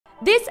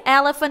This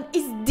elephant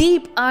is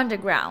deep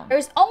underground. There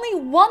is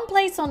only one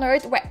place on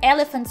Earth where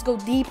elephants go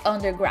deep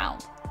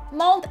underground: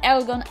 Mount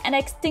Elgon, an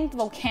extinct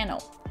volcano.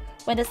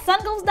 When the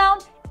sun goes down,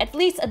 at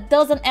least a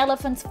dozen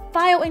elephants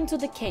file into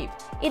the cave.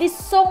 It is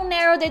so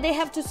narrow that they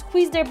have to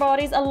squeeze their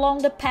bodies along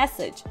the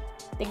passage.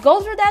 They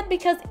go through that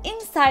because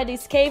inside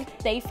this cave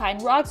they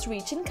find rocks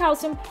rich in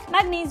calcium,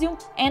 magnesium,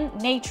 and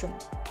natrium.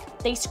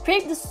 They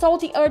scrape the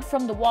salty earth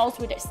from the walls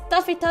with their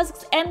stuffy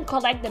tusks and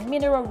collect the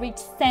mineral-rich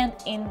sand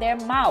in their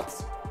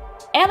mouths.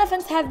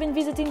 Elephants have been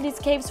visiting these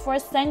caves for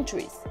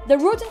centuries. The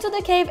route into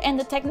the cave and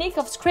the technique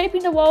of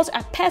scraping the walls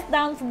are passed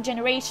down from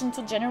generation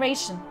to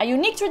generation, a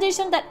unique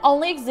tradition that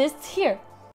only exists here.